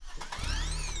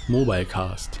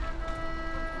Mobilecast,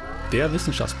 der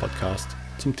Wissenschaftspodcast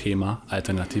zum Thema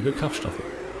alternative Kraftstoffe.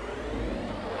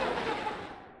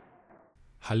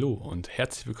 Hallo und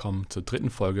herzlich willkommen zur dritten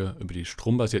Folge über die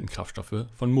strombasierten Kraftstoffe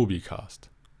von Mobilecast.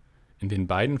 In den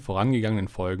beiden vorangegangenen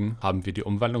Folgen haben wir die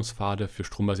Umwandlungspfade für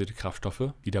strombasierte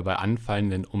Kraftstoffe, die dabei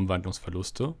anfallenden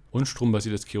Umwandlungsverluste und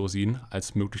strombasiertes Kerosin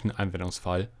als möglichen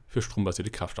Anwendungsfall für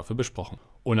strombasierte Kraftstoffe besprochen.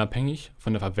 Unabhängig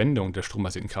von der Verwendung der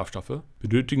strombasierten Kraftstoffe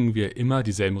benötigen wir immer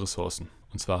dieselben Ressourcen,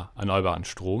 und zwar erneuerbaren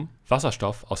Strom,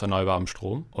 Wasserstoff aus erneuerbarem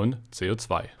Strom und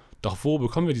CO2. Doch wo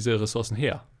bekommen wir diese Ressourcen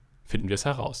her? Finden wir es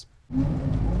heraus.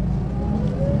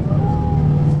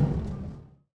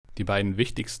 Die beiden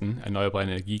wichtigsten erneuerbaren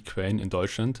Energiequellen in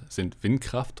Deutschland sind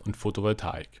Windkraft und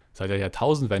Photovoltaik. Seit der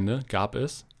Jahrtausendwende gab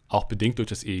es, auch bedingt durch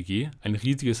das EEG, ein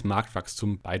riesiges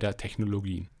Marktwachstum beider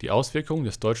Technologien. Die Auswirkungen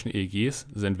des deutschen EEGs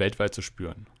sind weltweit zu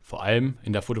spüren. Vor allem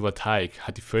in der Photovoltaik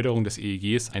hat die Förderung des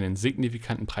EEGs einen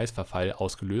signifikanten Preisverfall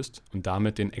ausgelöst und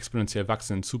damit den exponentiell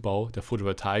wachsenden Zubau der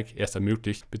Photovoltaik erst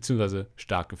ermöglicht bzw.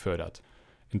 stark gefördert.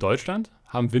 In Deutschland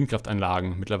haben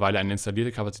Windkraftanlagen mittlerweile eine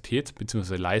installierte Kapazität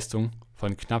bzw. Leistung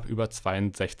von knapp über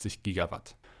 62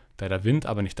 Gigawatt. Da der Wind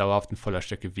aber nicht dauerhaft in voller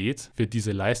Stärke weht, wird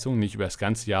diese Leistung nicht über das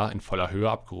ganze Jahr in voller Höhe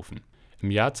abgerufen.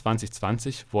 Im Jahr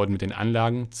 2020 wurden mit den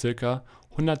Anlagen ca.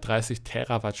 130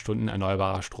 Terawattstunden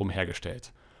erneuerbarer Strom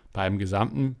hergestellt. Bei einem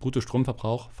gesamten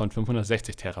Bruttostromverbrauch von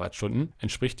 560 Terawattstunden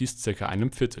entspricht dies ca.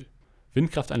 einem Viertel.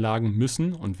 Windkraftanlagen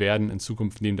müssen und werden in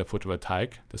Zukunft neben der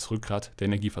Photovoltaik das Rückgrat der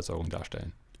Energieversorgung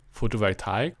darstellen.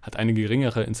 Photovoltaik hat eine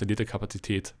geringere installierte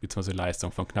Kapazität bzw.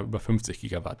 Leistung von knapp über 50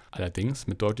 Gigawatt, allerdings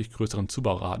mit deutlich größeren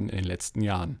Zubauraten in den letzten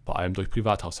Jahren, vor allem durch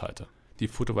Privathaushalte. Die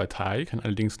Photovoltaik kann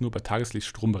allerdings nur bei Tageslicht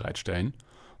Strom bereitstellen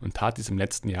und tat dies im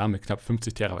letzten Jahr mit knapp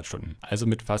 50 Terawattstunden, also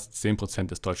mit fast 10%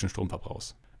 des deutschen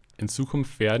Stromverbrauchs. In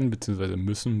Zukunft werden bzw.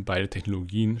 müssen beide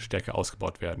Technologien stärker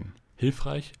ausgebaut werden.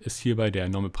 Hilfreich ist hierbei der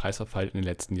enorme Preisverfall in den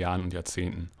letzten Jahren und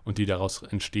Jahrzehnten und die daraus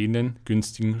entstehenden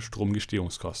günstigen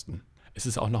Stromgestehungskosten. Es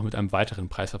ist auch noch mit einem weiteren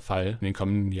Preisverfall in den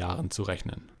kommenden Jahren zu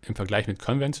rechnen. Im Vergleich mit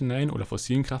konventionellen oder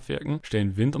fossilen Kraftwerken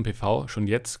stellen Wind und PV schon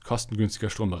jetzt kostengünstiger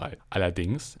Strom bereit.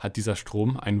 Allerdings hat dieser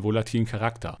Strom einen volatilen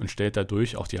Charakter und stellt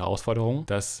dadurch auch die Herausforderung,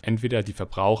 dass entweder die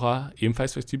Verbraucher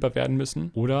ebenfalls flexibler werden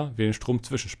müssen oder wir den Strom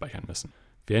zwischenspeichern müssen.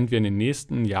 Während wir in den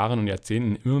nächsten Jahren und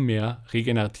Jahrzehnten immer mehr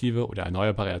regenerative oder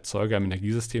erneuerbare Erzeuger im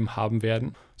Energiesystem haben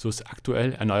werden, so ist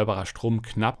aktuell erneuerbarer Strom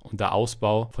knapp und der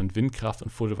Ausbau von Windkraft-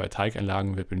 und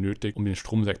Photovoltaikanlagen wird benötigt, um den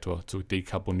Stromsektor zu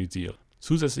dekarbonisieren.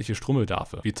 Zusätzliche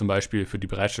Strombedarfe, wie zum Beispiel für die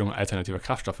Bereitstellung alternativer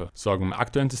Kraftstoffe, sorgen im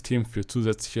aktuellen System für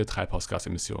zusätzliche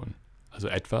Treibhausgasemissionen. Also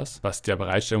etwas, was der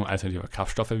Bereitstellung alternativer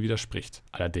Kraftstoffe widerspricht.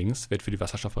 Allerdings wird für die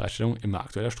Wasserstoffbereitstellung immer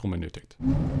aktueller Strom benötigt.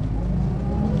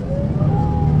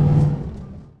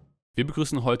 Wir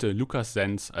begrüßen heute Lukas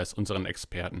Senz als unseren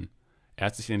Experten. Er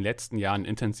hat sich in den letzten Jahren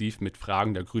intensiv mit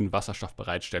Fragen der grünen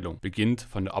Wasserstoffbereitstellung, beginnend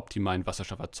von der optimalen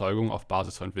Wasserstofferzeugung auf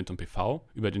Basis von Wind und PV,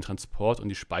 über den Transport und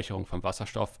die Speicherung von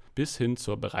Wasserstoff bis hin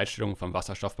zur Bereitstellung von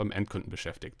Wasserstoff beim Endkunden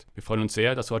beschäftigt. Wir freuen uns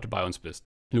sehr, dass du heute bei uns bist.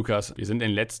 Lukas, wir sind in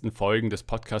den letzten Folgen des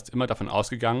Podcasts immer davon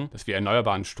ausgegangen, dass wir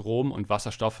erneuerbaren Strom und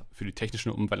Wasserstoff für die technischen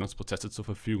Umwandlungsprozesse zur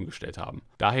Verfügung gestellt haben.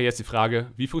 Daher jetzt die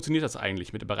Frage, wie funktioniert das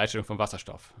eigentlich mit der Bereitstellung von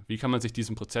Wasserstoff? Wie kann man sich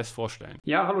diesen Prozess vorstellen?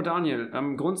 Ja, hallo Daniel.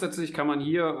 Grundsätzlich kann man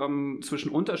hier zwischen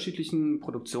unterschiedlichen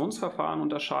Produktionsverfahren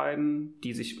unterscheiden,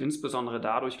 die sich insbesondere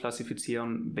dadurch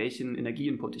klassifizieren, welchen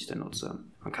Energieinput ich denn nutze.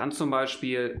 Man kann zum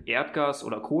Beispiel Erdgas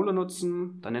oder Kohle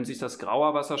nutzen, dann nennt sich das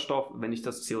grauer Wasserstoff, wenn ich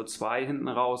das CO2 hinten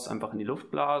raus einfach in die Luft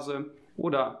blase,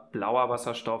 oder blauer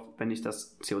Wasserstoff, wenn ich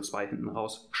das CO2 hinten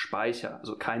raus speichere,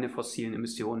 also keine fossilen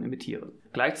Emissionen emittiere.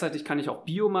 Gleichzeitig kann ich auch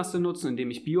Biomasse nutzen, indem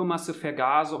ich Biomasse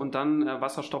vergase und dann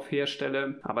Wasserstoff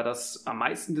herstelle. Aber das am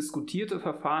meisten diskutierte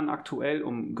Verfahren aktuell,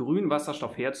 um grünen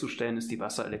Wasserstoff herzustellen, ist die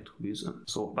Wasserelektrolyse.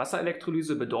 So,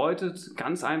 Wasserelektrolyse bedeutet,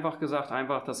 ganz einfach gesagt,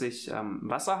 dass ich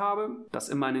Wasser habe, das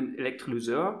in meinen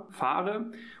Elektrolyseur fahre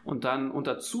und dann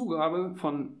unter Zugabe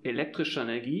von elektrischer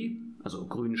Energie, also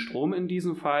grünen Strom in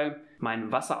diesem Fall,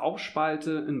 mein Wasser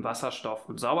aufspalte in Wasserstoff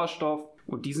und Sauerstoff.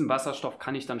 Und diesen Wasserstoff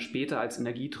kann ich dann später als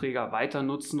Energieträger weiter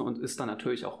nutzen und ist dann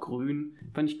natürlich auch grün,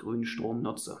 wenn ich grünen Strom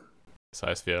nutze. Das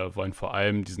heißt, wir wollen vor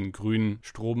allem diesen grünen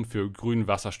Strom für grünen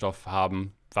Wasserstoff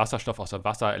haben. Wasserstoff aus der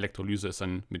Wasserelektrolyse ist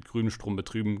dann mit grünem Strom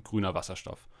betrieben, grüner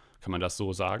Wasserstoff. Kann man das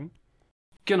so sagen?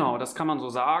 Genau, das kann man so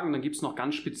sagen. Dann gibt es noch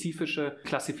ganz spezifische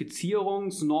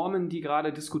Klassifizierungsnormen, die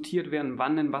gerade diskutiert werden,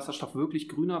 wann denn Wasserstoff wirklich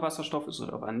grüner Wasserstoff ist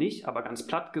oder wann nicht. Aber ganz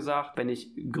platt gesagt, wenn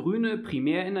ich grüne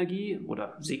Primärenergie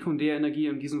oder Sekundärenergie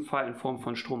in diesem Fall in Form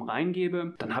von Strom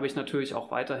reingebe, dann habe ich natürlich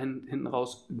auch weiterhin hinten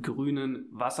raus grünen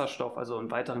Wasserstoff, also einen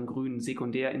weiteren grünen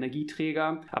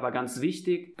Sekundärenergieträger. Aber ganz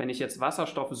wichtig, wenn ich jetzt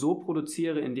Wasserstoff so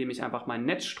produziere, indem ich einfach meinen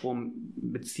Netzstrom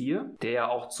beziehe, der ja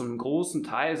auch zum großen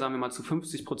Teil, sagen wir mal zu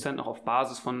 50% noch auf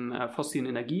Basis von fossilen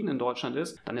Energien in Deutschland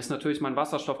ist, dann ist natürlich mein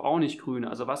Wasserstoff auch nicht grün.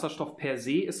 Also Wasserstoff per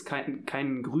se ist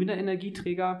kein grüner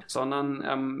Energieträger,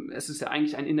 sondern es ist ja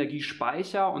eigentlich ein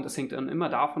Energiespeicher und es hängt dann immer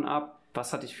davon ab,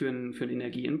 was hatte ich für einen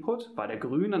Energieinput. War der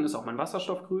grün, dann ist auch mein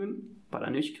Wasserstoff grün. War der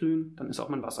nicht grün, dann ist auch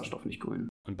mein Wasserstoff nicht grün.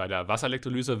 Und bei der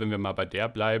Wasserelektrolyse, wenn wir mal bei der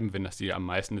bleiben, wenn das die am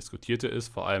meisten diskutierte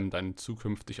ist, vor allem dann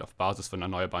zukünftig auf Basis von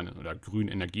erneuerbaren oder grünen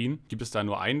Energien, gibt es da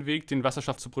nur einen Weg, den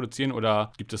Wasserstoff zu produzieren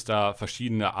oder gibt es da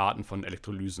verschiedene Arten von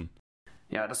Elektrolysen?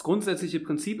 Ja, das grundsätzliche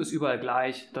Prinzip ist überall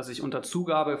gleich, dass ich unter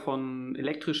Zugabe von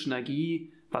elektrischer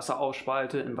Energie Wasser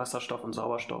ausspalte in Wasserstoff und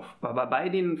Sauerstoff. Aber bei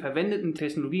den verwendeten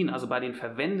Technologien, also bei den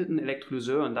verwendeten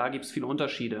Elektrolyseuren, da gibt es viele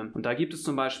Unterschiede. Und da gibt es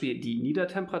zum Beispiel die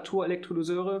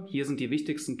Niedertemperatur-Elektrolyseure. Hier sind die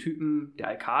wichtigsten Typen der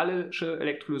alkalische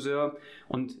Elektrolyseur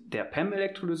und der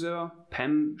PEM-Elektrolyseur.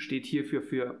 PEM steht hierfür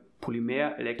für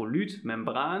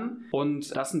Polymer-Elektrolyt-Membran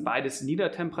und das sind beides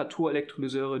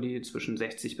Niedertemperatur-Elektrolyseure, die zwischen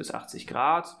 60 bis 80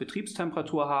 Grad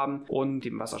Betriebstemperatur haben und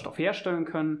den Wasserstoff herstellen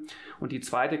können. Und die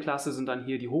zweite Klasse sind dann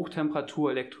hier die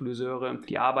Hochtemperatur-Elektrolyseure,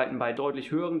 die arbeiten bei deutlich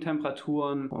höheren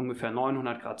Temperaturen, ungefähr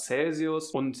 900 Grad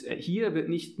Celsius. Und hier wird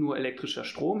nicht nur elektrischer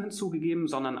Strom hinzugegeben,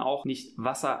 sondern auch nicht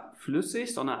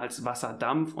wasserflüssig, sondern als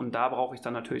Wasserdampf. Und da brauche ich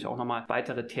dann natürlich auch nochmal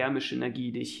weitere thermische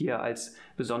Energie, die ich hier als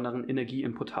besonderen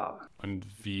Energieinput habe. Und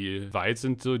wie weit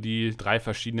sind so die 3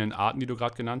 verschiedenen Arten, die du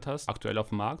gerade genannt hast, aktuell auf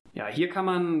dem Markt? Ja, hier kann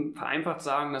man vereinfacht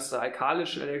sagen, dass der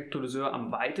alkalische Elektrolyseur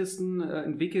am weitesten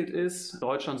entwickelt ist. In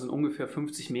Deutschland sind ungefähr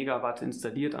 50 Megawatt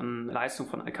installiert an Leistung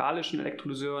von alkalischen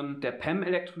Elektrolyseuren. Der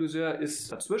PEM-Elektrolyseur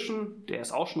ist dazwischen, der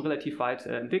ist auch schon relativ weit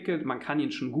entwickelt. Man kann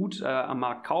ihn schon gut am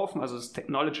Markt kaufen, also das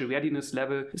Technology Readiness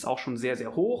Level ist auch schon sehr,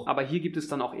 sehr hoch. Aber hier gibt es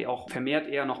dann auch vermehrt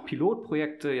eher noch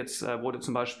Pilotprojekte. Jetzt wurde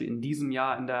zum Beispiel in diesem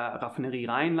Jahr in der Raffinerie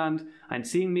Rheinland ein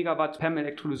 10 Megawatt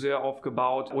PEM-Elektrolyseur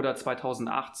aufgebaut oder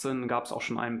 2018 gab es auch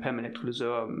schon einen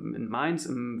PEM-Elektrolyseur in Mainz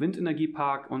im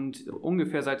Windenergiepark und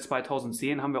ungefähr seit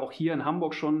 2010 haben wir auch hier in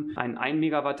Hamburg schon einen 1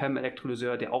 Megawatt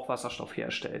PEM-Elektrolyseur, der auch Wasserstoff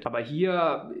herstellt. Aber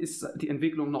hier ist die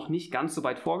Entwicklung noch nicht ganz so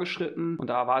weit vorgeschritten und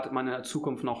da erwartet man in der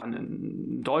Zukunft noch eine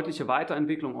deutliche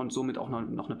Weiterentwicklung und somit auch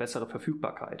noch eine bessere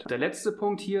Verfügbarkeit. Der letzte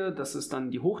Punkt hier, das ist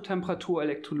dann die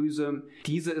Hochtemperatur-Elektrolyse.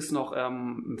 Diese ist noch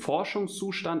im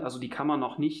Forschungszustand, also die kann man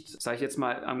noch nicht, sage ich jetzt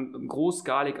mal,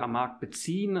 großskalig am Markt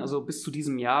beziehen. Also bis zu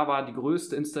diesem Jahr war die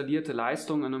größte installierte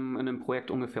Leistung in einem Projekt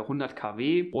ungefähr 100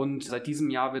 kW und seit diesem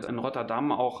Jahr wird in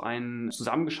Rotterdam auch ein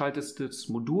zusammengeschaltetes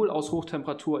Modul aus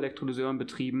Hochtemperatur-Elektrolyseuren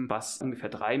betrieben, was ungefähr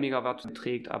 3 Megawatt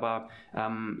beträgt, aber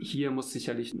hier muss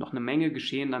sicherlich noch eine Menge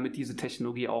geschehen, damit diese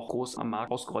Technologie auch groß am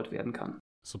Markt ausgerollt werden kann.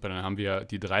 Super, dann haben wir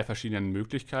die 3 verschiedenen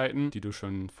Möglichkeiten, die du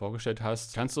schon vorgestellt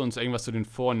hast. Kannst du uns irgendwas zu den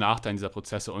Vor- und Nachteilen dieser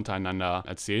Prozesse untereinander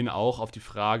erzählen? Auch auf die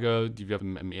Frage, die wir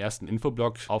im ersten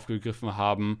Infoblock aufgegriffen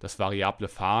haben, das variable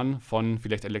Fahren von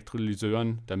vielleicht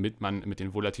Elektrolyseuren, damit man mit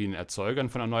den volatilen Erzeugern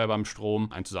von erneuerbarem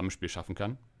Strom ein Zusammenspiel schaffen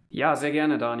kann? Ja, sehr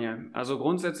gerne, Daniel. Also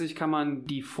grundsätzlich kann man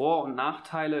die Vor- und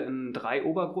Nachteile in 3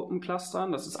 Obergruppen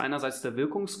clustern. Das ist einerseits der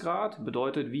Wirkungsgrad,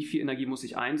 bedeutet, wie viel Energie muss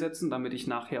ich einsetzen, damit ich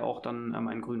nachher auch dann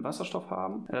einen grünen Wasserstoff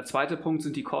habe. Der zweite Punkt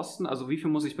sind die Kosten, also wie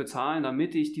viel muss ich bezahlen,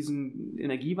 damit ich diesen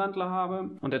Energiewandler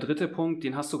habe. Und der dritte Punkt,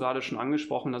 den hast du gerade schon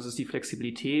angesprochen, das ist die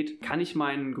Flexibilität. Kann ich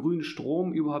meinen grünen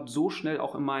Strom überhaupt so schnell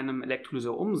auch in meinem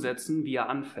Elektrolyseur umsetzen, wie er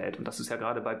anfällt? Und das ist ja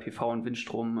gerade bei PV und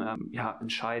Windstrom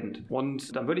entscheidend.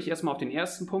 Und dann würde ich erstmal auf den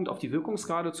ersten Punkt, auf die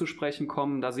Wirkungsgrade zu sprechen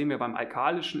kommen. Da sehen wir beim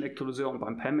alkalischen Elektrolyseur und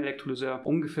beim PEM-Elektrolyseur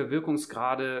ungefähr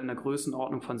Wirkungsgrade in der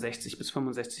Größenordnung von 60 bis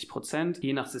 65%.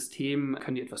 Je nach System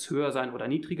können die etwas höher sein oder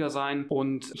niedriger sein.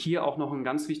 Und hier auch noch ein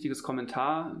ganz wichtiges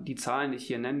Kommentar. Die Zahlen, die ich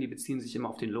hier nenne, die beziehen sich immer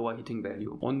auf den Lower Heating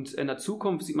Value. Und in der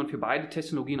Zukunft sieht man für beide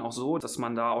Technologien auch so, dass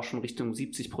man da auch schon Richtung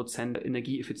 70%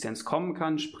 Energieeffizienz kommen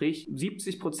kann. Sprich,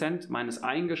 70% meines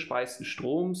eingespeisten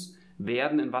Stroms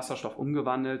werden in Wasserstoff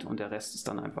umgewandelt und der Rest ist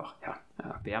dann einfach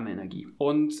Wärmeenergie.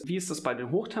 Und wie ist das bei den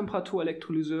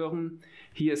Hochtemperatur-Elektrolyseuren?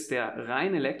 Hier ist der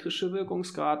rein elektrische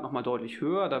Wirkungsgrad nochmal deutlich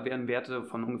höher. Da werden Werte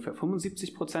von ungefähr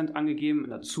 75% angegeben. In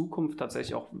der Zukunft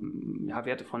tatsächlich auch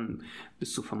Werte von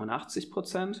bis zu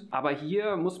 85%. Aber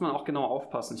hier muss man auch genau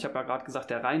aufpassen. Ich habe ja gerade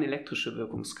gesagt, der rein elektrische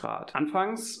Wirkungsgrad.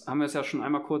 Anfangs haben wir es ja schon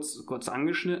einmal kurz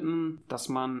angeschnitten, dass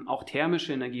man auch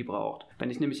thermische Energie braucht. Wenn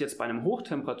ich nämlich jetzt bei einem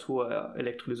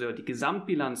Hochtemperatur-Elektrolyseur die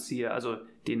Gesamtbilanz ziehe, also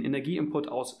den Energieinput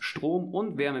aus Strom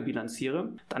und Wärme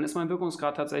bilanziere, dann ist mein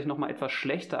Wirkungsgrad tatsächlich nochmal etwas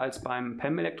schlechter als beim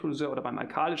PEM-Elektrolyseur oder beim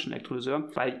alkalischen Elektrolyseur,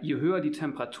 weil je höher die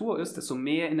Temperatur ist, desto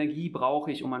mehr Energie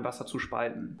brauche ich, um mein Wasser zu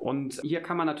spalten. Und hier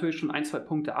kann man natürlich schon 1, 2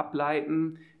 Punkte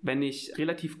ableiten. Wenn ich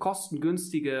relativ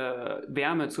kostengünstige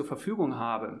Wärme zur Verfügung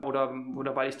habe oder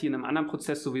weil ich die in einem anderen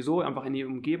Prozess sowieso einfach in die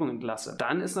Umgebung entlasse,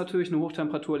 dann ist natürlich eine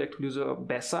Hochtemperatur-Elektrolyse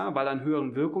besser, weil er einen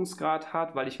höheren Wirkungsgrad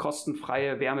hat, weil ich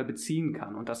kostenfreie Wärme beziehen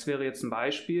kann. Und das wäre jetzt ein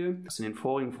Beispiel, das in den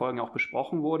vorigen Folgen auch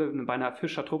besprochen wurde, bei einer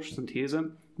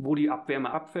Fischer-Tropsch-Synthese, wo die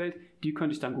Abwärme abfällt, die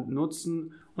könnte ich dann gut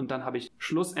nutzen und dann habe ich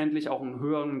schlussendlich auch einen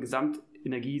höheren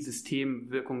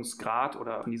Gesamtenergiesystemwirkungsgrad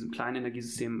oder von diesem kleinen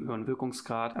Energiesystem höheren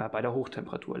Wirkungsgrad bei der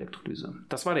Hochtemperatur-Elektrolyse.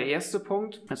 Das war der erste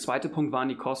Punkt. Der zweite Punkt waren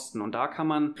die Kosten und da kann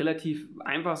man relativ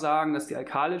einfach sagen, dass die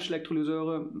alkalischen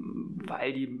Elektrolyseure,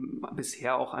 weil die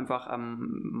bisher auch einfach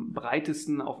am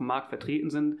breitesten auf dem Markt vertreten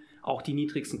sind, auch die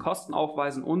niedrigsten Kosten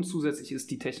aufweisen und zusätzlich ist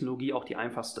die Technologie auch die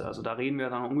einfachste. Also da reden wir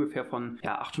dann ungefähr von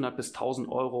 800 bis 1000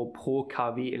 Euro pro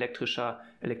kW elektrischer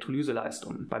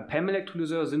Elektrolyseleistung. Beim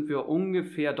PEM-Elektrolyseur sind wir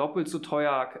ungefähr doppelt so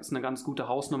teuer. Das ist eine ganz gute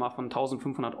Hausnummer von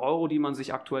 1500 Euro, die man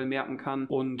sich aktuell merken kann.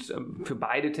 Und für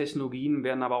beide Technologien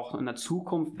werden aber auch in der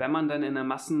Zukunft, wenn man dann in eine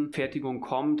Massenfertigung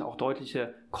kommt, auch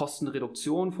deutliche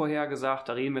Kostenreduktionen vorhergesagt.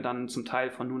 Da reden wir dann zum Teil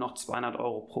von nur noch 200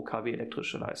 Euro pro kW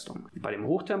elektrische Leistung. Bei dem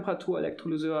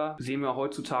Hochtemperatur-Elektrolyseur sehen wir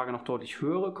heutzutage noch deutlich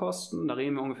höhere Kosten. Da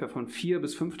reden wir ungefähr von 4.000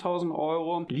 bis 5.000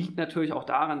 Euro. Liegt natürlich auch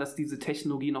daran, dass diese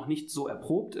Technologie noch nicht so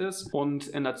erprobt ist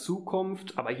und in der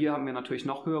Zukunft, aber hier haben wir natürlich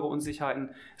noch höhere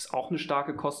Unsicherheiten, ist auch eine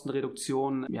starke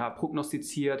Kostenreduktion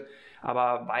prognostiziert.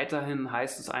 Aber weiterhin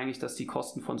heißt es eigentlich, dass die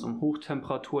Kosten von so einem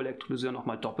Hochtemperatur-Elektrolyseur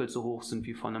nochmal doppelt so hoch sind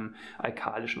wie von einem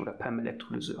alkalischen oder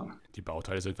PEM-Elektrolyseur. Die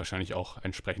Bauteile sind wahrscheinlich auch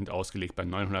entsprechend ausgelegt bei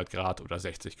 900 Grad oder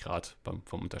 60 Grad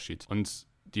vom Unterschied. Und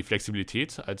die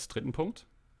Flexibilität als dritten Punkt?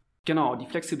 Genau, die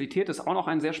Flexibilität ist auch noch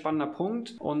ein sehr spannender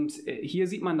Punkt und hier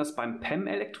sieht man das beim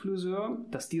PEM-Elektrolyseur,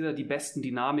 dass dieser die besten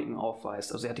Dynamiken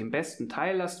aufweist. Also er hat den besten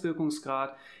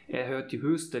Teillastwirkungsgrad, er hat die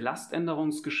höchste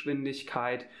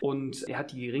Laständerungsgeschwindigkeit und er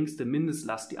hat die geringste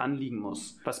Mindestlast, die anliegen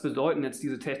muss. Was bedeuten jetzt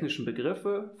diese technischen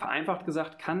Begriffe? Vereinfacht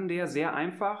gesagt kann der sehr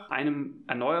einfach einem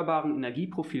erneuerbaren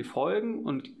Energieprofil folgen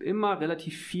und immer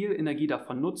relativ viel Energie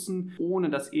davon nutzen,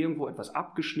 ohne dass irgendwo etwas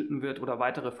abgeschnitten wird oder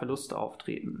weitere Verluste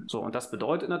auftreten. So, und das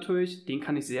bedeutet natürlich, den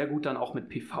kann ich sehr gut dann auch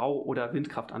mit PV- oder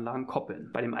Windkraftanlagen koppeln.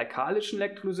 Bei dem alkalischen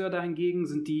Elektrolyseur dahingegen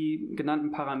sind die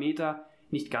genannten Parameter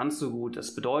nicht ganz so gut.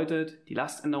 Das bedeutet, die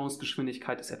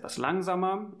Laständerungsgeschwindigkeit ist etwas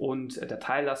langsamer und der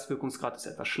Teillastwirkungsgrad ist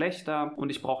etwas schlechter und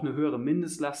ich brauche eine höhere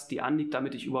Mindestlast, die anliegt,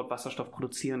 damit ich überhaupt Wasserstoff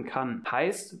produzieren kann.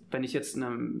 Heißt, wenn ich jetzt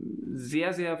eine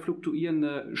sehr, sehr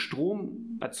fluktuierende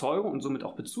Stromerzeugung und somit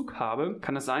auch Bezug habe,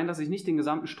 kann es sein, dass ich nicht den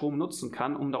gesamten Strom nutzen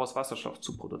kann, um daraus Wasserstoff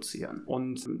zu produzieren.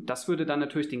 Und das würde dann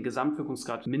natürlich den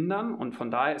Gesamtwirkungsgrad mindern und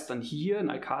von daher ist dann hier ein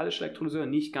alkalischer Elektrolyseur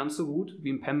nicht ganz so gut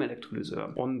wie ein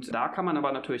PEM-Elektrolyseur. Und da kann man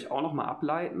aber natürlich auch nochmal ableiten,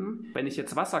 wenn ich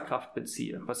jetzt Wasserkraft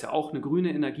beziehe, was ja auch eine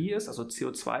grüne Energie ist, also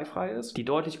CO2-frei ist, die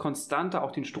deutlich konstanter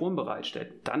auch den Strom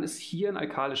bereitstellt, dann ist hier ein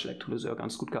alkalischer Elektrolyseur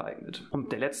ganz gut geeignet.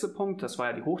 Und der letzte Punkt, das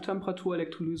war ja die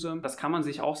Hochtemperatur-Elektrolyse, das kann man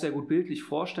sich auch sehr gut bildlich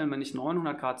vorstellen, wenn ich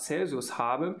 900 Grad Celsius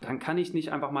habe, dann kann ich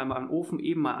nicht einfach mal meinen Ofen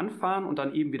eben mal anfahren und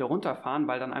dann eben wieder runterfahren,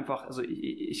 weil dann einfach, also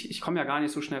ich komme ja gar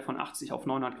nicht so schnell von 80 auf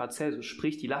 900 Grad Celsius,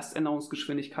 sprich die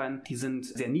Laständerungsgeschwindigkeiten, die sind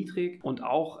sehr niedrig und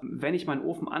auch wenn ich meinen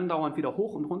Ofen andauernd wieder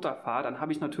hoch und runter fahre, dann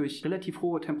habe ich natürlich relativ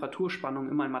hohe Temperaturspannungen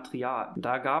in meinem Material.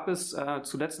 Da gab es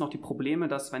zuletzt noch die Probleme,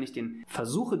 dass wenn ich den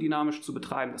versuche dynamisch zu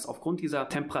betreiben, dass aufgrund dieser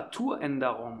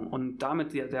Temperaturänderung und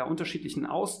damit der unterschiedlichen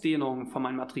Ausdehnung von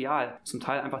meinem Material zum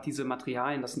Teil einfach diese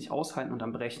Materialien das nicht aushalten und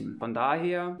dann brechen. Von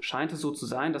daher scheint es so zu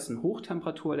sein, dass ein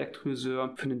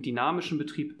Hochtemperatur-Elektrolyseur für einen dynamischen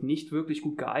Betrieb nicht wirklich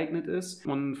gut geeignet ist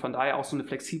und von daher auch so eine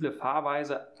flexible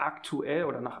Fahrweise aktuell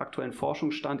oder nach aktuellem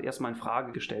Forschungsstand erstmal in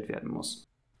Frage gestellt werden muss.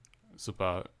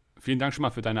 Super. Vielen Dank schon mal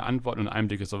für deine Antworten und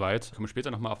Einblicke soweit. Ich komme später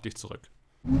nochmal auf dich zurück.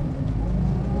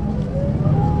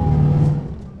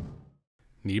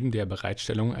 Neben der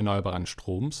Bereitstellung erneuerbaren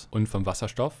Stroms und vom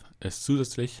Wasserstoff ist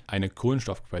zusätzlich eine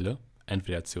Kohlenstoffquelle,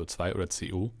 entweder CO2 oder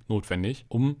CO, notwendig,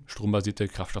 um strombasierte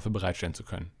Kraftstoffe bereitstellen zu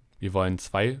können. Wir wollen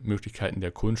 2 Möglichkeiten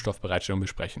der Kohlenstoffbereitstellung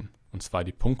besprechen, und zwar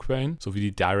die Punktquellen sowie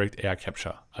die Direct Air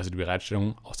Capture, also die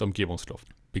Bereitstellung aus der Umgebungsluft.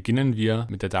 Beginnen wir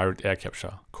mit der Direct Air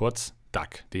Capture, kurz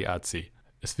DAC, DAC.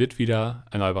 Es wird wieder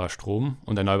erneuerbarer Strom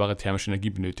und erneuerbare thermische Energie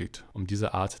benötigt, um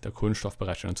diese Art der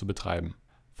Kohlenstoffbereitstellung zu betreiben.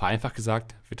 Vereinfacht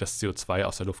gesagt wird das CO2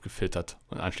 aus der Luft gefiltert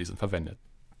und anschließend verwendet.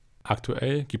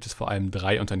 Aktuell gibt es vor allem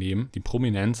 3 Unternehmen, die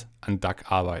prominent an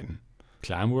DAC arbeiten: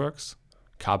 Climeworks,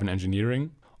 Carbon Engineering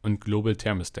und Global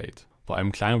Thermostat. Vor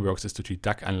allem Climeworks ist durch die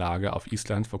DAC-Anlage auf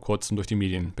Island vor kurzem durch die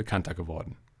Medien bekannter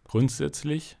geworden.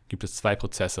 Grundsätzlich gibt es 2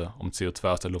 Prozesse, um CO2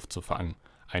 aus der Luft zu fangen.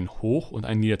 Ein Hoch- und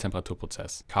ein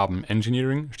Niedertemperaturprozess. Carbon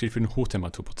Engineering steht für den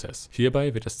Hochtemperaturprozess.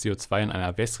 Hierbei wird das CO2 in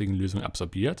einer wässrigen Lösung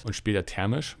absorbiert und später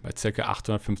thermisch bei ca.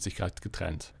 850 Grad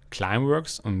getrennt.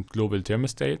 Climeworks und Global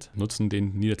Thermostat nutzen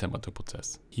den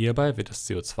Niedertemperaturprozess. Hierbei wird das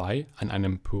CO2 an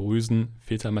einem porösen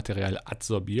Filtermaterial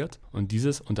adsorbiert und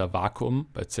dieses unter Vakuum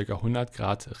bei ca. 100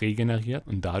 Grad regeneriert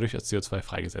und dadurch als CO2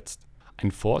 freigesetzt.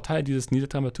 Ein Vorteil dieses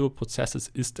Niedertemperaturprozesses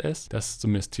ist es, dass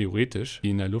zumindest theoretisch die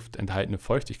in der Luft enthaltene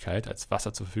Feuchtigkeit als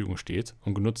Wasser zur Verfügung steht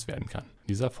und genutzt werden kann.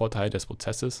 Dieser Vorteil des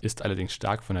Prozesses ist allerdings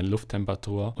stark von der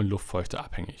Lufttemperatur und Luftfeuchte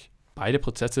abhängig. Beide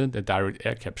Prozesse der Direct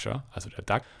Air Capture, also der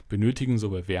DAC, benötigen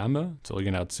sowohl Wärme zur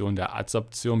Regeneration der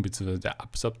Adsorption bzw. der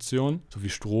Absorption sowie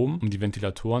Strom, um die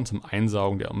Ventilatoren zum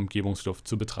Einsaugen der Umgebungsluft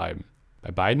zu betreiben.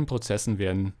 Bei beiden Prozessen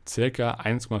werden ca.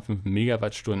 1,5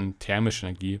 Megawattstunden thermische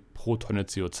Energie pro Tonne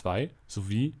CO2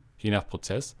 sowie, je nach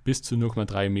Prozess, bis zu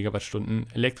 0,3 Megawattstunden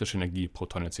elektrische Energie pro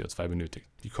Tonne CO2 benötigt.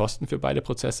 Die Kosten für beide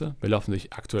Prozesse belaufen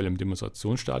sich aktuell im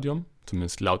Demonstrationsstadium,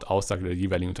 zumindest laut Aussage der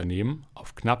jeweiligen Unternehmen,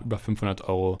 auf knapp über 500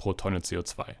 € pro Tonne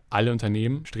CO2. Alle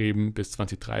Unternehmen streben bis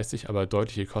 2030 aber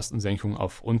deutliche Kostensenkungen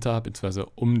auf unter bzw.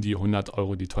 um die 100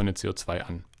 € die Tonne CO2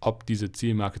 an. Ob diese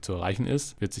Zielmarke zu erreichen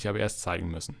ist, wird sich aber erst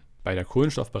zeigen müssen. Bei der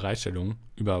Kohlenstoffbereitstellung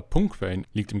über Punktquellen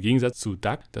liegt im Gegensatz zu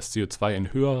DAC das CO2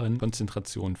 in höheren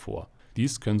Konzentrationen vor.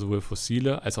 Dies können sowohl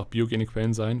fossile als auch biogene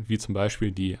Quellen sein, wie zum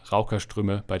Beispiel die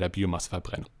Raucherströme bei der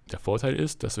Biomasseverbrennung. Der Vorteil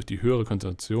ist, dass durch die höhere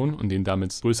Konzentration und den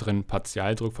damit größeren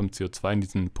Partialdruck vom CO2 in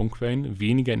diesen Punktquellen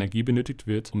weniger Energie benötigt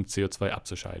wird, um CO2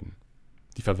 abzuscheiden.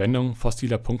 Die Verwendung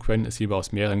fossiler Punktquellen ist hierbei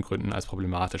aus mehreren Gründen als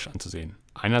problematisch anzusehen.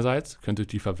 Einerseits könnte durch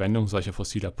die Verwendung solcher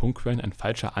fossiler Punktquellen ein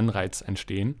falscher Anreiz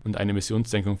entstehen und eine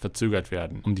Emissionssenkung verzögert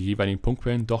werden, um die jeweiligen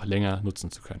Punktquellen doch länger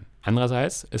nutzen zu können.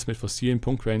 Andererseits ist mit fossilen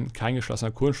Punktquellen kein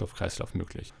geschlossener Kohlenstoffkreislauf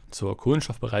möglich. Zur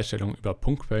Kohlenstoffbereitstellung über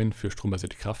Punktquellen für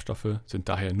strombasierte Kraftstoffe sind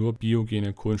daher nur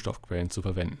biogene Kohlenstoffquellen zu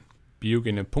verwenden.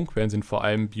 Biogene Punktquellen sind vor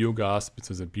allem Biogas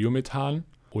bzw. Biomethan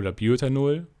oder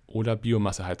Bioethanol oder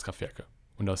Biomasseheizkraftwerke.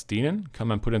 Und aus denen kann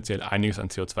man potenziell einiges an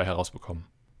CO2 herausbekommen.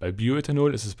 Bei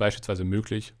Bioethanol ist es beispielsweise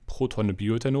möglich, pro Tonne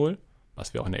Bioethanol,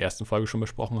 was wir auch in der ersten Folge schon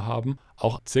besprochen haben,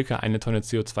 auch ca. 1 Tonne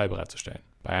CO2 bereitzustellen.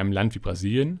 Bei einem Land wie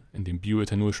Brasilien, in dem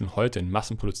Bioethanol schon heute in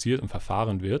Massen produziert und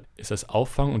verfahren wird, ist das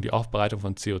Auffangen und die Aufbereitung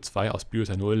von CO2 aus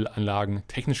Bioethanolanlagen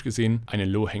technisch gesehen eine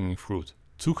low-hanging fruit.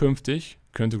 Zukünftig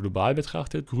könnte global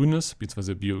betrachtet grünes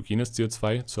bzw. biogenes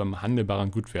CO2 zu einem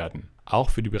handelbaren Gut werden, auch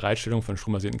für die Bereitstellung von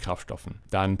strombasierten Kraftstoffen,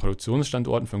 da an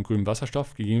Produktionsstandorten von grünem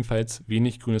Wasserstoff gegebenenfalls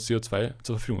wenig grünes CO2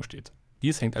 zur Verfügung steht.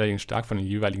 Dies hängt allerdings stark von den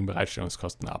jeweiligen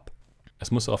Bereitstellungskosten ab.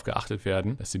 Es muss darauf geachtet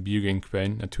werden, dass die biogenen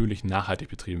Quellen natürlich nachhaltig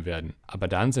betrieben werden, aber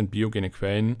dann sind biogene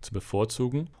Quellen zu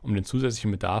bevorzugen, um den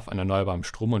zusätzlichen Bedarf an erneuerbarem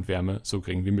Strom und Wärme so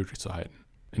gering wie möglich zu halten.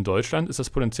 In Deutschland ist das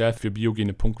Potenzial für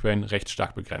biogene Punktquellen recht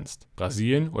stark begrenzt.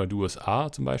 Brasilien oder die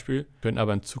USA zum Beispiel können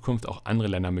aber in Zukunft auch andere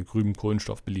Länder mit grünem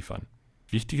Kohlenstoff beliefern.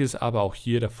 Wichtig ist aber auch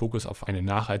hier der Fokus auf eine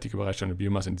nachhaltige Bereitstellung der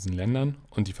Biomasse in diesen Ländern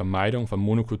und die Vermeidung von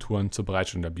Monokulturen zur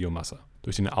Bereitstellung der Biomasse.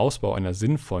 Durch den Ausbau einer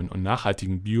sinnvollen und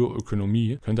nachhaltigen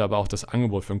Bioökonomie könnte aber auch das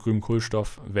Angebot von grünem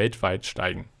Kohlenstoff weltweit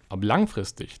steigen. Ob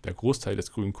langfristig der Großteil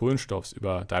des grünen Kohlenstoffs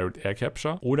über Direct Air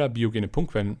Capture oder biogene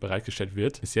Punktquellen bereitgestellt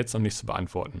wird, ist jetzt noch nicht zu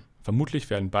beantworten. Vermutlich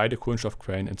werden beide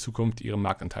Kohlenstoffquellen in Zukunft ihre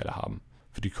Marktanteile haben.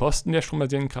 Für die Kosten der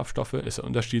strombasierten Kraftstoffe ist der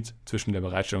Unterschied zwischen der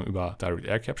Bereitstellung über Direct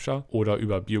Air Capture oder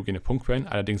über biogene Punktquellen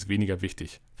allerdings weniger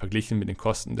wichtig, verglichen mit den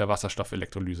Kosten der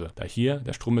Wasserstoffelektrolyse, da hier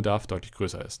der Strombedarf deutlich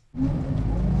größer ist.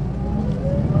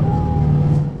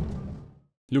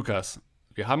 Lukas,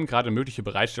 wir haben gerade mögliche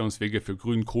Bereitstellungswege für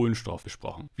grünen Kohlenstoff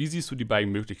besprochen. Wie siehst du die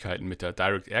beiden Möglichkeiten mit der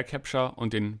Direct Air Capture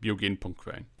und den biogenen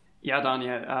Punktquellen? Ja,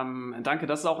 Daniel, danke.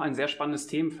 Das ist auch ein sehr spannendes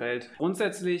Themenfeld.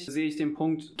 Grundsätzlich sehe ich den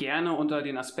Punkt gerne unter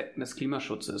den Aspekten des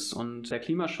Klimaschutzes. Und der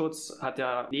Klimaschutz hat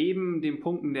ja neben den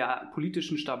Punkten der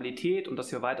politischen Stabilität und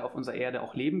dass wir weiter auf unserer Erde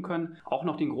auch leben können, auch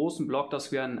noch den großen Block,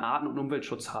 dass wir einen Arten- und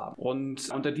Umweltschutz haben. Und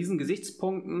unter diesen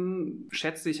Gesichtspunkten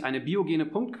schätze ich eine biogene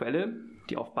Punktquelle,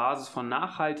 die auf Basis von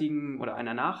nachhaltigen oder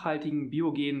einer nachhaltigen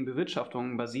biogenen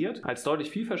Bewirtschaftung basiert, als deutlich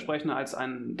vielversprechender als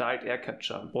ein Direct Air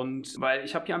Capture. Und weil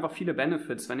ich habe hier einfach viele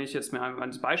Benefits, wenn ich jetzt mir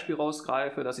als Beispiel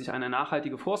rausgreife, dass ich eine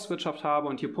nachhaltige Forstwirtschaft habe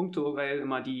und hier punktuell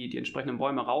immer die entsprechenden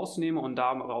Bäume rausnehme und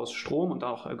daraus Strom und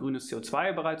auch grünes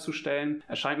CO2 bereitzustellen,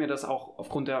 erscheint mir das auch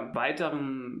aufgrund der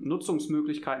weiteren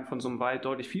Nutzungsmöglichkeiten von so einem Wald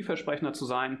deutlich vielversprechender zu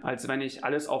sein, als wenn ich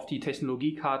alles auf die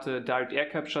Technologiekarte Direct Air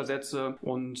Capture setze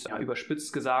und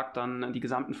überspitzt gesagt dann die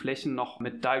gesamten Flächen noch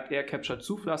mit Direct Air Capture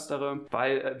zupflastere,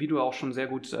 weil, wie du auch schon sehr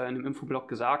gut in dem Infoblog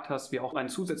gesagt hast, wir auch einen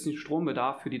zusätzlichen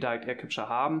Strombedarf für die Direct Air Capture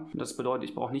haben. Und das bedeutet,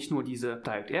 ich brauche nicht nur diese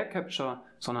Direct Air Capture,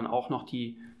 sondern auch noch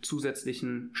die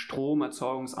zusätzlichen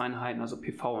Stromerzeugungseinheiten, also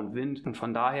PV und Wind. Und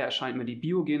von daher erscheint mir die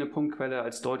biogene Punktquelle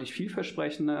als deutlich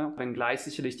vielversprechender, wenngleich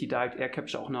sicherlich die Direct Air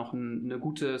Capture auch noch ein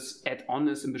gutes Add-on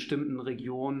ist in bestimmten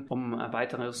Regionen, um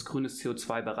weiteres grünes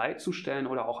CO2 bereitzustellen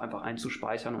oder auch einfach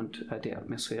einzuspeichern und der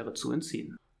Atmosphäre zu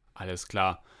entziehen. Alles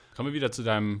klar. Kommen wir wieder zu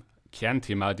deinem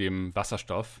Kernthema, dem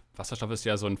Wasserstoff. Wasserstoff ist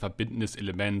ja so ein verbindendes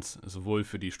Element, sowohl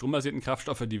für die strombasierten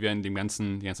Kraftstoffe, die wir in den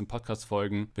ganzen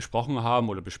Podcast-Folgen besprochen haben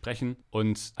oder besprechen,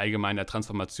 und allgemein der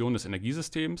Transformation des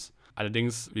Energiesystems.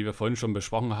 Allerdings, wie wir vorhin schon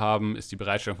besprochen haben, ist die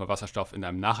Bereitstellung von Wasserstoff in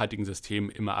einem nachhaltigen System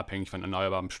immer abhängig von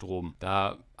erneuerbarem Strom.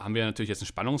 Da haben wir natürlich jetzt ein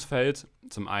Spannungsfeld.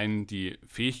 Zum einen die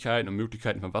Fähigkeiten und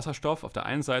Möglichkeiten von Wasserstoff auf der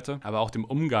einen Seite, aber auch dem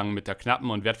Umgang mit der knappen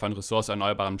und wertvollen Ressource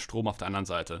erneuerbarem Strom auf der anderen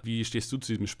Seite. Wie stehst du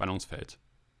zu diesem Spannungsfeld?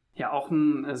 Ja, auch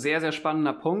ein sehr, sehr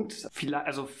spannender Punkt.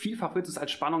 Vielfach wird es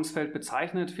als Spannungsfeld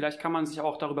bezeichnet. Vielleicht kann man sich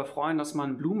auch darüber freuen, dass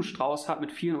man einen Blumenstrauß hat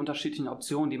mit vielen unterschiedlichen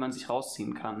Optionen, die man sich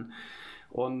rausziehen kann.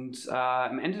 Und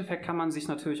im Endeffekt kann man sich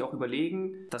natürlich auch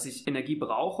überlegen, dass ich Energie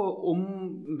brauche, um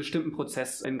einen bestimmten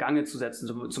Prozess in Gange zu setzen.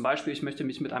 So, zum Beispiel, ich möchte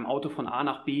mich mit einem Auto von A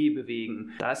nach B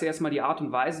bewegen. Da ist ja erstmal die Art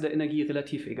und Weise der Energie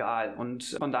relativ egal. Und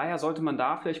von daher sollte man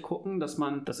da vielleicht gucken, dass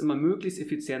man das immer möglichst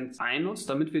effizient einnutzt,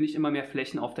 damit wir nicht immer mehr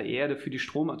Flächen auf der Erde für die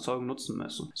Stromerzeugung nutzen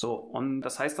müssen. So, und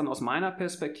das heißt dann aus meiner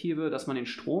Perspektive, dass man den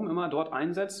Strom immer dort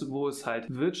einsetzt, wo es halt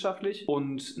wirtschaftlich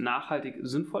und nachhaltig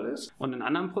sinnvoll ist. Und in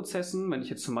anderen Prozessen, wenn ich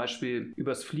jetzt zum Beispiel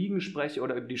über das Fliegen spreche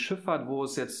oder über die Schifffahrt, wo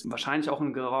es jetzt wahrscheinlich auch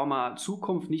in geraumer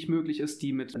Zukunft nicht möglich ist,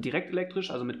 die mit direkt elektrisch,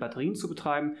 also mit Batterien zu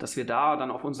betreiben, dass wir da dann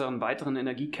auf unseren weiteren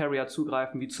Energiecarrier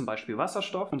zugreifen, wie zum Beispiel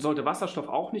Wasserstoff. Und sollte Wasserstoff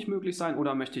auch nicht möglich sein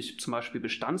oder möchte ich zum Beispiel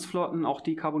Bestandsflotten auch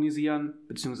dekarbonisieren,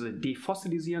 beziehungsweise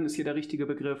defossilisieren ist hier der richtige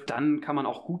Begriff, dann kann man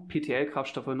auch gut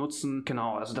PTL-Kraftstoffe nutzen.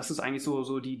 Genau, also das ist eigentlich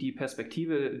so die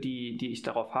Perspektive, die ich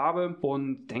darauf habe,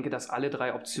 und denke, dass alle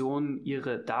drei Optionen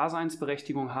ihre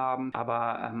Daseinsberechtigung haben,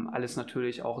 aber alles natürlich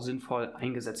auch sinnvoll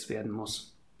eingesetzt werden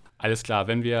muss. Alles klar,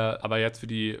 wenn wir aber jetzt für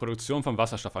die Produktion von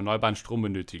Wasserstoff erneuerbaren Strom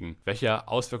benötigen, welche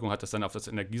Auswirkungen hat das dann auf das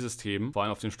Energiesystem, vor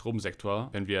allem auf den Stromsektor,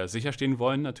 wenn wir sicherstellen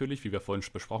wollen natürlich, wie wir vorhin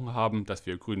schon besprochen haben, dass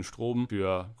wir grünen Strom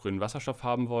für grünen Wasserstoff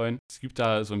haben wollen? Es gibt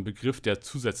da so einen Begriff der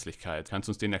Zusätzlichkeit. Kannst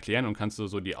du uns den erklären und kannst du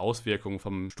so die Auswirkungen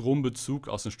vom Strombezug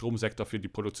aus dem Stromsektor für die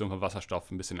Produktion von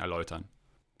Wasserstoff ein bisschen erläutern?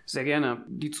 Sehr gerne.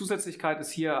 Die Zusätzlichkeit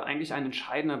ist hier eigentlich ein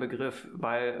entscheidender Begriff,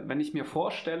 weil wenn ich mir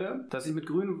vorstelle, dass ich mit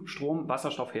grünem Strom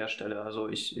Wasserstoff herstelle, also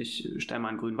ich stelle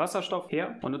meinen grünen Wasserstoff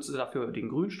her und nutze dafür den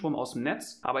grünen Strom aus dem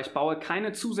Netz, aber ich baue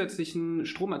keine zusätzlichen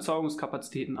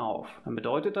Stromerzeugungskapazitäten auf, dann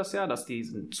bedeutet das ja, dass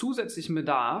diesen zusätzlichen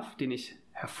Bedarf, den ich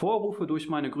hervorrufe durch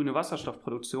meine grüne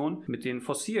Wasserstoffproduktion, mit den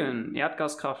fossilen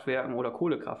Erdgaskraftwerken oder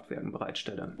Kohlekraftwerken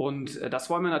bereitstelle. Und das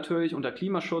wollen wir natürlich unter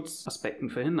Klimaschutzaspekten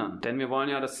verhindern. Denn wir wollen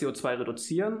ja das CO2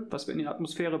 reduzieren, was wir in die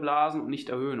Atmosphäre blasen, und nicht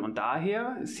erhöhen. Und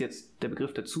daher ist jetzt der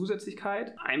Begriff der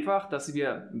Zusätzlichkeit einfach, dass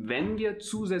wir, wenn wir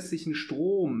zusätzlichen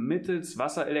Strom mittels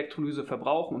Wasserelektrolyse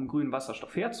verbrauchen, um grünen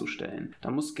Wasserstoff herzustellen,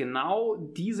 dann muss genau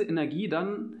diese Energie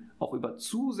dann auch über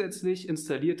zusätzlich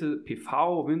installierte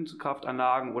PV,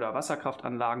 Windkraftanlagen oder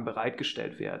Wasserkraftanlagen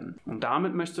bereitgestellt werden. Und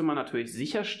damit möchte man natürlich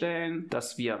sicherstellen,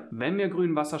 dass wir, wenn wir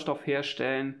grünen Wasserstoff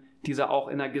herstellen, dieser auch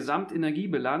in der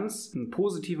Gesamtenergiebilanz einen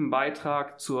positiven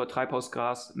Beitrag zur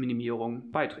Treibhausgasminimierung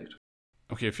beiträgt.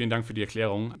 Okay, vielen Dank für die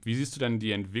Erklärung. Wie siehst du denn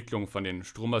die Entwicklung von den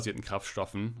strombasierten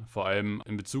Kraftstoffen, vor allem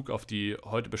in Bezug auf die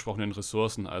heute besprochenen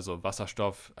Ressourcen, also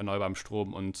Wasserstoff, erneuerbarem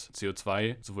Strom und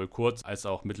CO2, sowohl kurz- als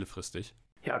auch mittelfristig?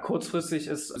 Ja, kurzfristig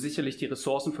ist sicherlich die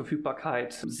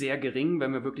Ressourcenverfügbarkeit sehr gering,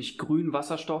 wenn wir wirklich grünen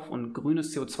Wasserstoff und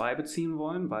grünes CO2 beziehen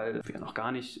wollen, weil wir noch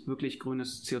gar nicht wirklich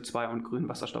grünes CO2 und grünen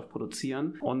Wasserstoff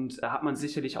produzieren. Und da hat man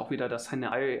sicherlich auch wieder das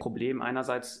Henne-Ei-Problem.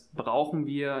 Einerseits brauchen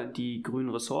wir die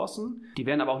grünen Ressourcen, die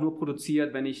werden aber auch nur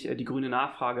produziert, wenn ich die grüne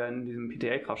Nachfrage in diesen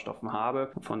PTL-Kraftstoffen habe.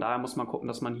 Und von daher muss man gucken,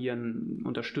 dass man hier einen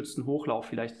unterstützten Hochlauf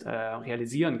vielleicht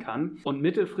realisieren kann. Und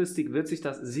mittelfristig wird sich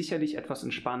das sicherlich etwas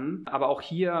entspannen. Aber auch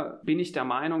hier bin ich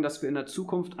der Meinung, dass wir in der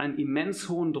Zukunft einen immens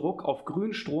hohen Druck auf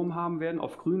grünen Strom haben werden,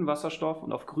 auf grünen Wasserstoff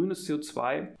und auf grünes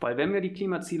CO2, weil wenn wir die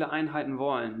Klimaziele einhalten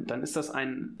wollen, dann ist das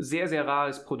ein sehr, sehr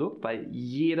rares Produkt, weil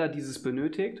jeder dieses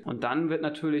benötigt, und dann wird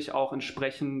natürlich auch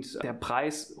entsprechend der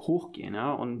Preis hochgehen,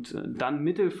 ja? Und dann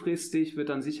mittelfristig wird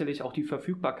dann sicherlich auch die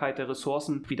Verfügbarkeit der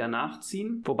Ressourcen wieder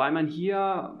nachziehen, wobei man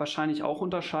hier wahrscheinlich auch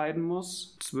unterscheiden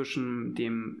muss zwischen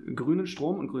dem grünen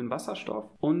Strom und grünen Wasserstoff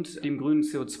und dem grünen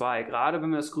CO2. Gerade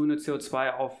wenn wir das grüne CO2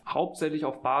 CO2 hauptsächlich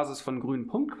auf Basis von grünen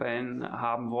Punktquellen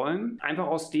haben wollen. Einfach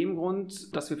aus dem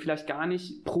Grund, dass wir vielleicht gar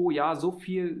nicht pro Jahr so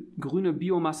viel grüne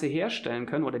Biomasse herstellen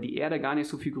können oder die Erde gar nicht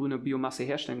so viel grüne Biomasse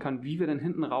herstellen kann, wie wir denn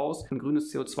hinten raus ein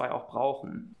grünes CO2 auch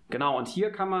brauchen. Genau, und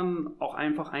hier kann man auch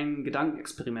einfach ein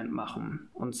Gedankenexperiment machen.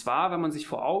 Und zwar, wenn man sich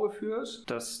vor Augen führt,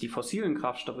 dass die fossilen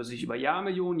Kraftstoffe sich über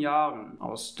Jahrmillionen Jahren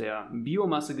aus der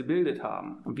Biomasse gebildet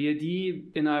haben und wir die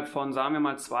innerhalb von, sagen wir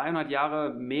mal, 200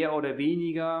 Jahre mehr oder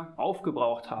weniger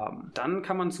aufgebraucht haben, dann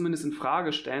kann man zumindest in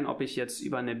Frage stellen, ob ich jetzt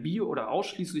über eine oder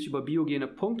ausschließlich über biogene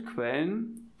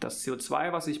Punktquellen das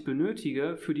CO2, was ich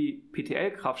benötige für die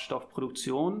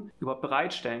PTL-Kraftstoffproduktion überhaupt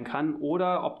bereitstellen kann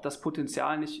oder ob das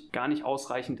Potenzial gar nicht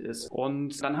ausreichend ist.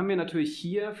 Und dann haben wir natürlich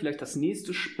hier vielleicht das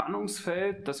nächste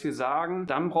Spannungsfeld, dass wir sagen,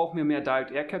 dann brauchen wir mehr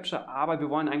Direct Air Capture, aber wir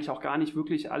wollen eigentlich auch gar nicht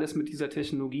wirklich alles mit dieser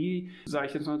Technologie, sage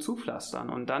ich jetzt mal, zupflastern.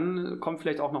 Und dann kommt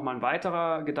vielleicht auch nochmal ein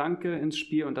weiterer Gedanke ins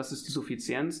Spiel und das ist die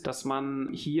Suffizienz, dass man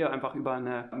hier einfach über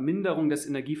eine Minderung des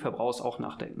Energieverbrauchs auch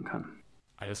nachdenken kann.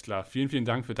 Alles klar, vielen, vielen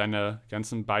Dank für deine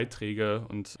ganzen Beiträge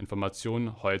und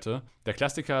Informationen heute. Der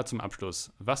Klassiker zum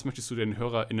Abschluss. Was möchtest du den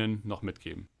HörerInnen noch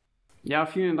mitgeben? Ja,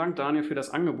 vielen Dank, Daniel, für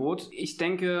das Angebot. Ich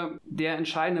denke, der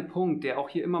entscheidende Punkt, der auch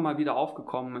hier immer mal wieder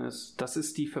aufgekommen ist, das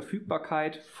ist die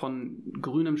Verfügbarkeit von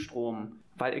grünem Strom.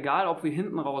 Weil egal, ob wir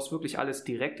hinten raus wirklich alles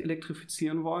direkt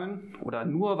elektrifizieren wollen oder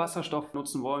nur Wasserstoff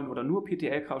nutzen wollen oder nur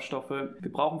PTL-Kraftstoffe,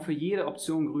 wir brauchen für jede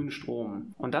Option grünen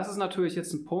Strom. Und das ist natürlich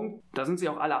jetzt ein Punkt, da sind sich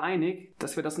auch alle einig,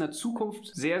 dass wir das in der Zukunft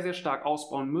sehr, sehr stark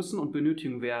ausbauen müssen und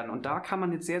benötigen werden. Und da kann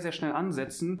man jetzt sehr, sehr schnell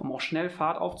ansetzen, um auch schnell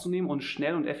Fahrt aufzunehmen und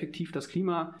schnell und effektiv das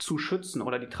Klima zu schützen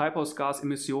oder die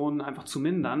Treibhausgasemissionen einfach zu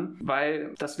mindern,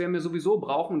 weil das werden wir sowieso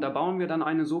brauchen und da bauen wir dann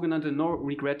eine sogenannte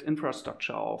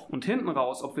No-Regret-Infrastructure auf. Und hinten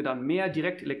raus, ob wir dann mehr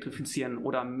direkt elektrifizieren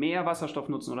oder mehr Wasserstoff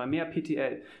nutzen oder mehr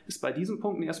PTL, ist bei diesen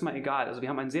Punkten erstmal egal. Also wir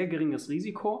haben ein sehr geringes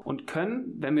Risiko und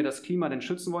können, wenn wir das Klima denn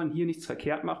schützen wollen, hier nichts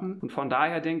verkehrt machen. Und von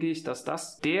daher denke ich, dass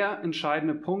das der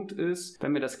entscheidende Punkt ist,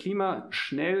 wenn wir das Klima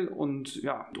schnell und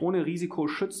ohne Risiko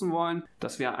schützen wollen,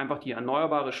 dass wir einfach die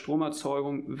erneuerbare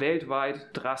Stromerzeugung weltweit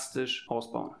drastisch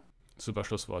ausbauen. Super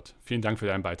Schlusswort. Vielen Dank für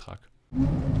deinen Beitrag.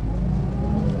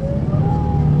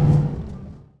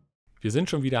 Wir sind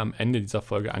schon wieder am Ende dieser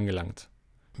Folge angelangt.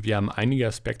 Wir haben einige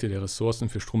Aspekte der Ressourcen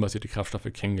für strombasierte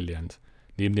Kraftstoffe kennengelernt.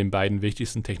 Neben den beiden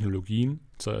wichtigsten Technologien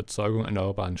zur Erzeugung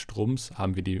erneuerbaren Stroms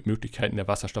haben wir die Möglichkeiten der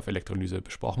Wasserstoffelektrolyse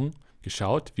besprochen,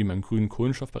 geschaut, wie man grünen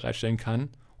Kohlenstoff bereitstellen kann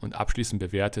und abschließend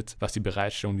bewertet, was die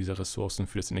Bereitstellung dieser Ressourcen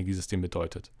für das Energiesystem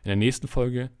bedeutet. In der nächsten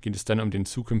Folge geht es dann um den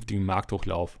zukünftigen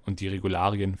Markthochlauf und die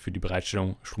Regularien für die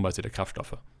Bereitstellung strombasierter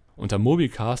Kraftstoffe. Unter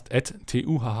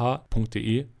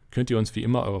mobilcast@tuhh.de könnt ihr uns wie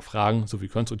immer eure Fragen sowie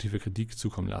konstruktive Kritik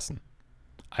zukommen lassen.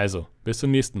 Also, bis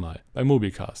zum nächsten Mal bei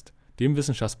Mobilcast, dem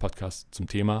Wissenschaftspodcast zum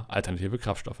Thema alternative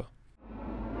Kraftstoffe.